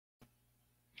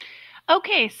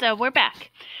Okay, so we're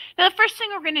back. Now, the first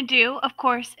thing we're going to do, of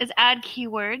course, is add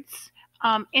keywords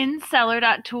in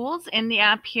Seller.tools in the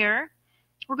app here.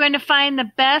 We're going to find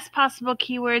the best possible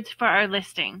keywords for our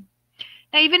listing.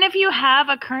 Now, even if you have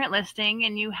a current listing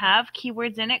and you have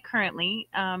keywords in it currently,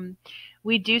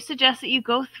 we do suggest that you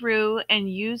go through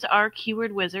and use our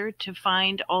keyword wizard to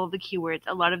find all of the keywords.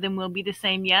 A lot of them will be the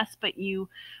same, yes, but you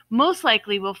most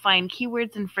likely will find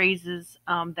keywords and phrases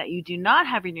that you do not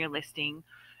have in your listing,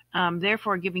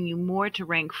 therefore giving you more to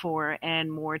rank for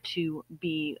and more to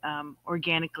be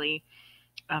organically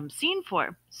seen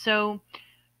for. So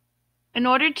in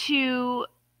order to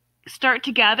start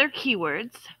to gather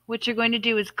keywords, what you're going to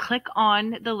do is click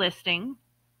on the listing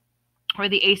or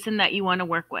the ASIN that you want to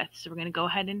work with. So we're going to go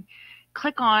ahead and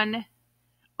click on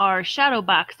our shadow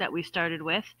box that we started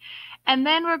with, and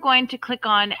then we're going to click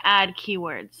on Add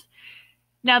Keywords.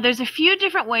 Now, there's a few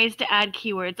different ways to add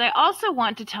keywords. I also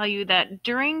want to tell you that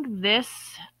during this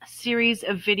series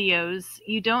of videos,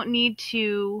 you don't need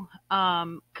to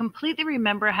completely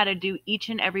remember how to do each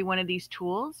and every one of these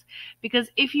tools, because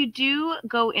if you do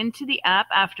go into the app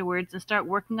afterwards and start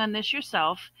working on this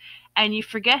yourself, and you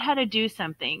forget how to do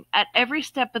something, at every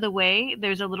step of the way,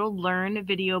 there's a little learn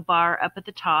video bar up at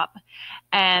the top,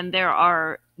 and there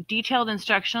are detailed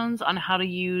instructions on how to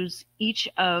use each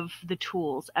of the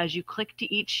tools. As you click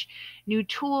to each new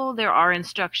tool, there are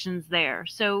instructions there.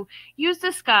 So use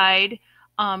this guide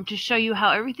to show you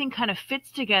how everything kind of fits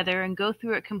together and go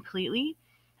through it completely.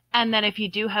 And then if you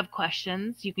do have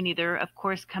questions, you can either, of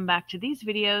course, come back to these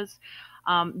videos.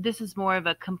 This is more of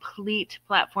a complete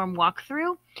platform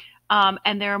walkthrough.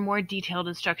 And there are more detailed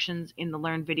instructions in the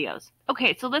Learn videos.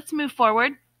 Okay, so let's move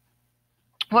forward.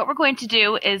 What we're going to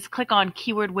do is click on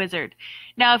Keyword Wizard.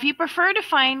 Now, if you prefer to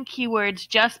find keywords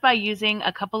just by using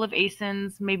a couple of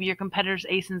ASINs, maybe your competitors'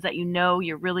 ASINs that you know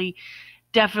you're really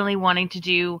definitely wanting to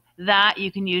do that,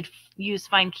 you can use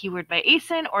Find Keyword by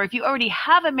ASIN, or if you already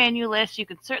have a manual list, you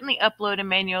can certainly upload a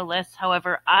manual list.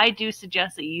 However, I do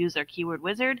suggest that you use our Keyword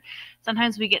Wizard.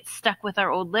 Sometimes we get stuck with our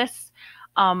old lists.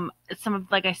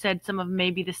 Like I said, some of them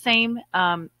may be the same,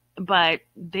 but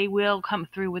they will come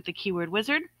through with the Keyword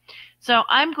Wizard. So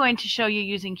I'm going to show you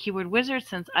using Keyword Wizard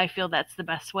since I feel that's the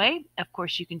best way. Of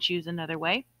course, you can choose another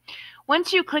way.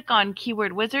 Once you click on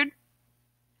Keyword Wizard,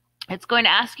 it's going to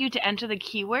ask you to enter the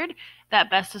keyword that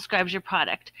best describes your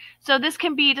product. So this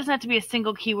can be, it doesn't have to be a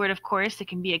single keyword, of course. It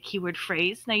can be a keyword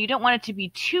phrase. Now, you don't want it to be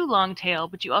too long tail,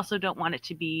 but you also don't want it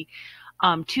to be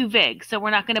too vague. So we're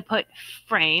not going to put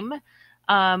frame.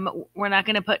 We're not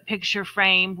going to put picture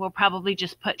frame. We'll probably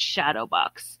just put shadow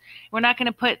box. We're not going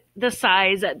to put the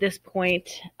size at this point.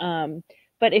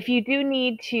 But if you do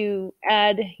need to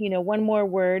add, one more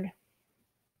word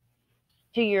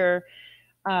to your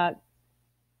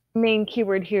main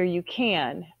keyword here, you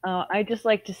can. I just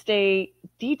like to stay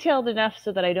detailed enough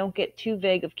so that I don't get too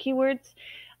vague of keywords,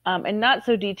 and not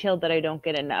so detailed that I don't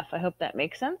get enough. I hope that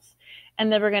makes sense.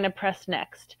 And then we're going to press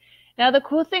next. Now, the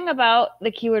cool thing about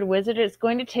the Keyword Wizard is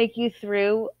going to take you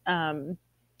through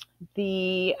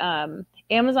the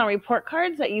Amazon report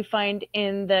cards that you find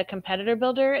in the competitor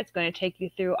builder. It's going to take you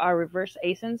through our reverse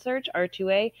ASIN search,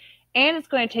 R2A, and it's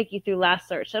going to take you through last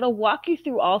search. So it'll walk you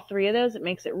through all three of those. It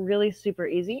makes it really super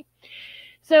easy.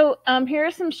 So here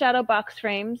are some shadow box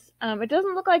frames. It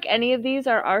doesn't look like any of these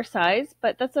are our size,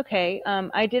 but that's okay.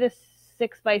 I did a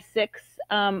 6x6.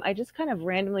 I just kind of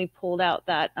randomly pulled out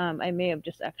that I may have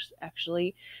just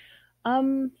actually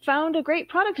found a great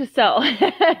product to sell.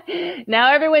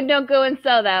 Now, everyone don't go and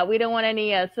sell that. We don't want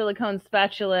any silicone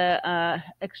spatula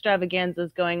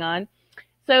extravaganzas going on.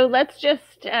 So let's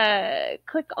just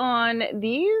click on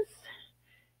these.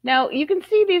 Now, you can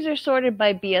see these are sorted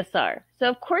by BSR. So,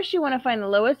 of course, you want to find the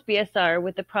lowest BSR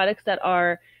with the products that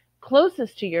are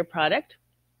closest to your product,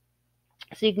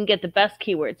 so you can get the best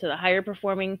keywords. So the higher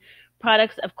performing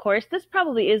products, of course, this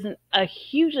probably isn't a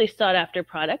hugely sought after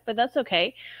product, but that's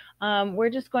okay. We're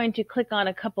just going to click on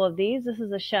a couple of these. This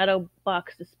is a shadow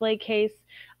box display case.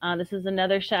 This is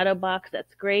another shadow box.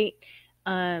 That's great.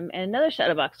 And another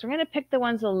shadow box. We're going to pick the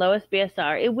ones with the lowest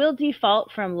BSR. It will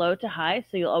default from low to high,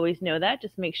 so you'll always know that.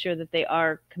 Just make sure that they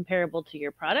are comparable to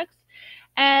your products.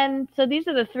 And so these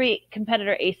are the three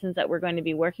competitor ASINs that we're going to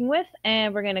be working with,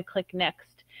 and we're going to click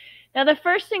next. Now, the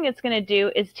first thing it's going to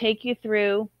do is take you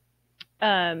through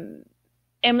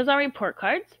Amazon report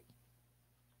cards.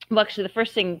 Well, actually, the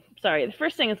first thing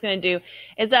it's going to do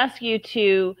is ask you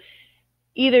to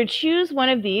either choose one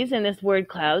of these in this word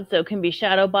cloud. So it can be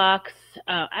shadow box.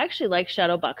 I actually like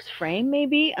shadow box frame,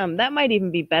 maybe. That might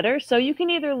even be better. So you can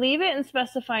either leave it and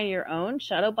specify your own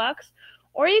shadow box,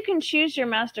 Or you can choose your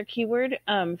master keyword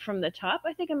from the top.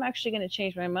 I think I'm actually going to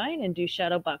change my mind and do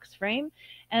shadow box frame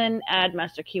and add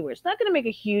master keywords. It's not going to make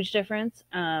a huge difference,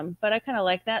 but I kind of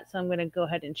like that, so I'm going to go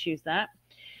ahead and choose that.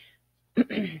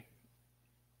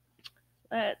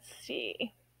 Let's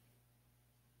see.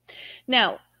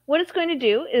 Now, what it's going to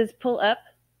do is pull up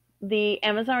the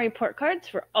Amazon report cards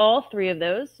for all three of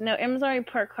those. Now, Amazon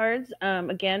report cards,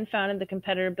 again, found in the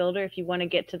competitor builder if you want to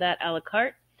get to that a la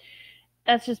carte.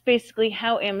 That's just basically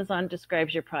how Amazon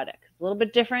describes your product. It's a little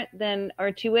bit different than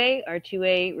R2A.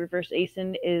 R2A reverse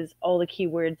ASIN is all the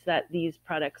keywords that these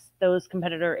products, those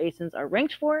competitor ASINs are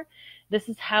ranked for. This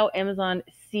is how Amazon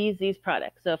sees these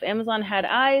products. So if Amazon had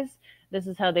eyes, this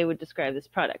is how they would describe this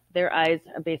product. Their eyes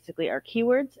basically are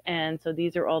keywords, and so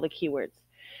these are all the keywords.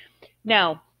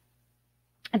 Now,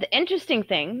 the interesting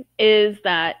thing is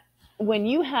that when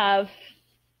you have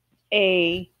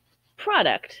a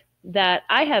product that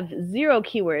I have 0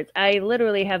 keywords, I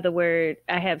literally have the word,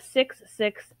 I have 6,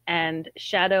 and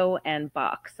shadow and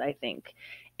box, I think,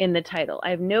 in the title. I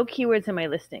have no keywords in my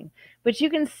listing. But you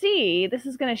can see, this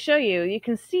is going to show you, you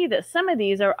can see that some of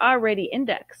these are already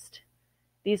indexed,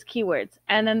 these keywords.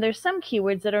 And then there's some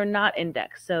keywords that are not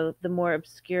indexed. So the more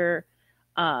obscure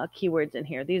keywords in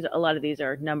here. A lot of these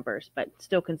are numbers, but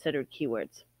still considered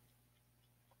keywords.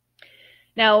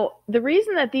 Now, the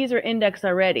reason that these are indexed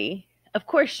already, of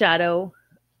course, shadow,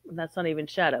 that's not even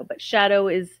shadow, but shadow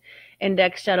is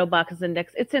indexed, shadow box is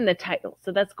indexed. It's in the title,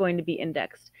 so that's going to be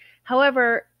indexed.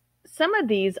 However, some of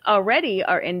these already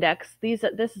are indexed. This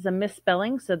is a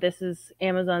misspelling, so this is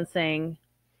Amazon saying,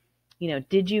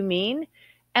 did you mean?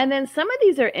 And then some of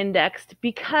these are indexed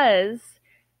because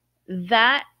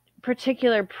that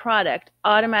particular product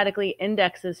automatically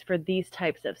indexes for these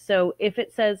types of. So if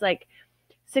it says like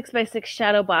 6x6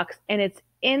 shadow box and it's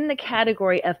in the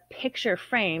category of picture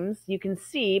frames, you can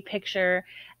see picture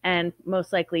and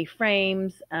most likely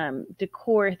frames,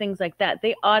 decor, things like that.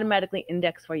 They automatically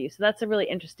index for you. So that's a really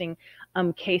interesting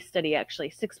case study,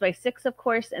 actually. 6x6, of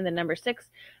course, and the number 6,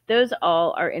 those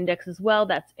all are indexed as well.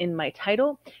 That's in my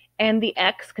title. And the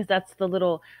X, because that's the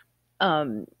little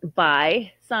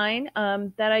buy sign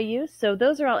that I use. So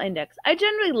those are all indexed. I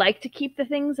generally like to keep the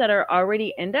things that are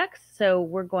already indexed. So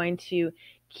we're going to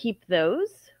keep those.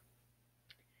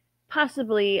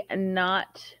 Possibly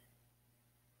not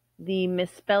the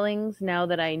misspellings, now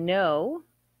that I know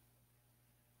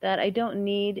that I don't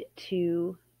need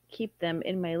to keep them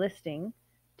in my listing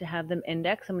to have them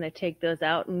indexed. I'm going to take those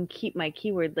out and keep my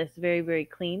keyword list very, very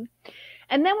clean.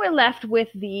 And then we're left with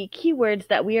the keywords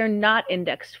that we are not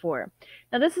indexed for.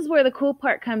 Now, this is where the cool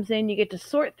part comes in. You get to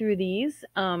sort through these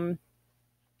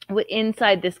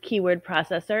inside this keyword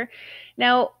processor.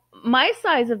 Now, my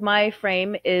size of my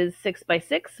frame is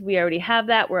 6x6. We already have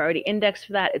that. We're already indexed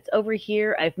for that. It's over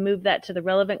here. I've moved that to the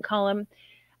relevant column.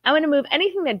 I'm going to move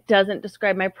anything that doesn't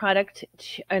describe my product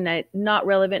and not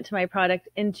relevant to my product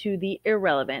into the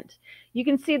irrelevant. You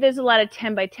can see there's a lot of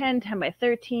 10x10,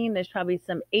 10x13. There's probably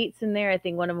some 8s in there. I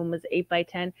think one of them was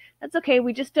 8x10. That's okay.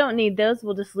 We just don't need those.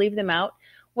 We'll just leave them out.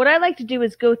 What I like to do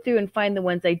is go through and find the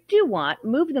ones I do want,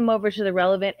 move them over to the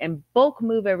relevant, and bulk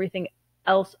move everything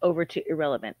else over to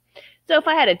irrelevant. So if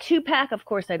I had a 2-pack, of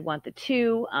course, I'd want the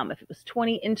 2. If it was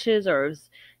 20 inches or it was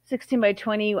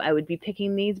 16x20, I would be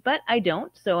picking these, but I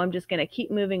don't. So I'm just going to keep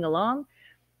moving along.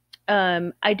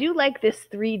 I do like this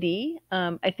 3D.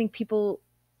 I think people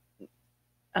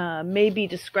may be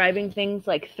describing things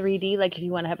like 3D, like if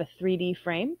you want to have a 3D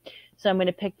frame. So I'm going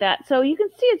to pick that. So you can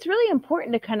see it's really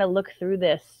important to kind of look through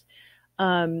this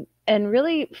and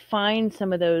really find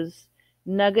some of those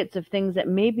nuggets of things that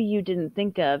maybe you didn't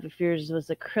think of. If yours was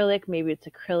acrylic, maybe it's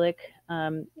acrylic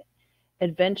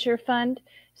adventure fund.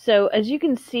 So as you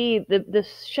can see, the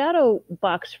shadow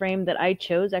box frame that I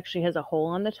chose actually has a hole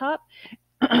on the top.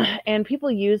 And people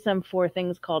use them for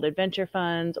things called adventure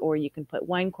funds, or you can put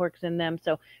wine corks in them.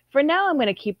 So for now, I'm going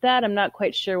to keep that. I'm not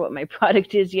quite sure what my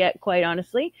product is yet, quite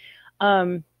honestly.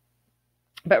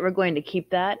 But we're going to keep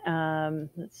that.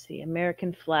 Let's see,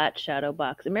 American Flat Shadow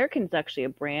Box. American is actually a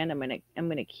brand. I'm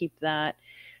gonna keep that.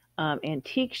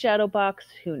 Antique Shadow Box.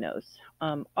 Who knows?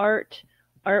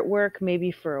 Artwork,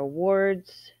 maybe for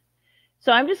awards.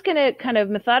 So I'm just gonna kind of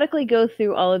methodically go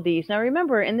through all of these. Now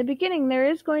remember, in the beginning, there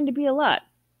is going to be a lot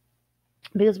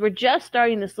because we're just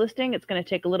starting this listing. It's going to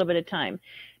take a little bit of time.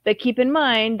 But keep in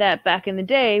mind that back in the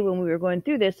day when we were going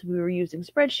through this, we were using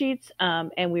spreadsheets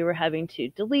and we were having to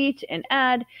delete and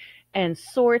add and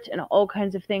sort and all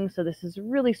kinds of things. So this is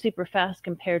really super fast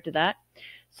compared to that.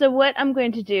 So what I'm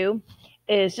going to do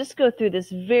is just go through this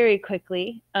very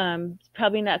quickly. It's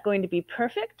probably not going to be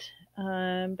perfect,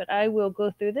 But I will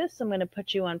go through this. I'm going to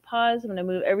put you on pause. I'm going to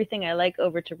move everything I like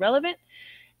over to relevant,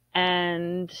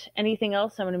 and anything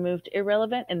else I'm going to move to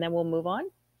irrelevant, and then we'll move on.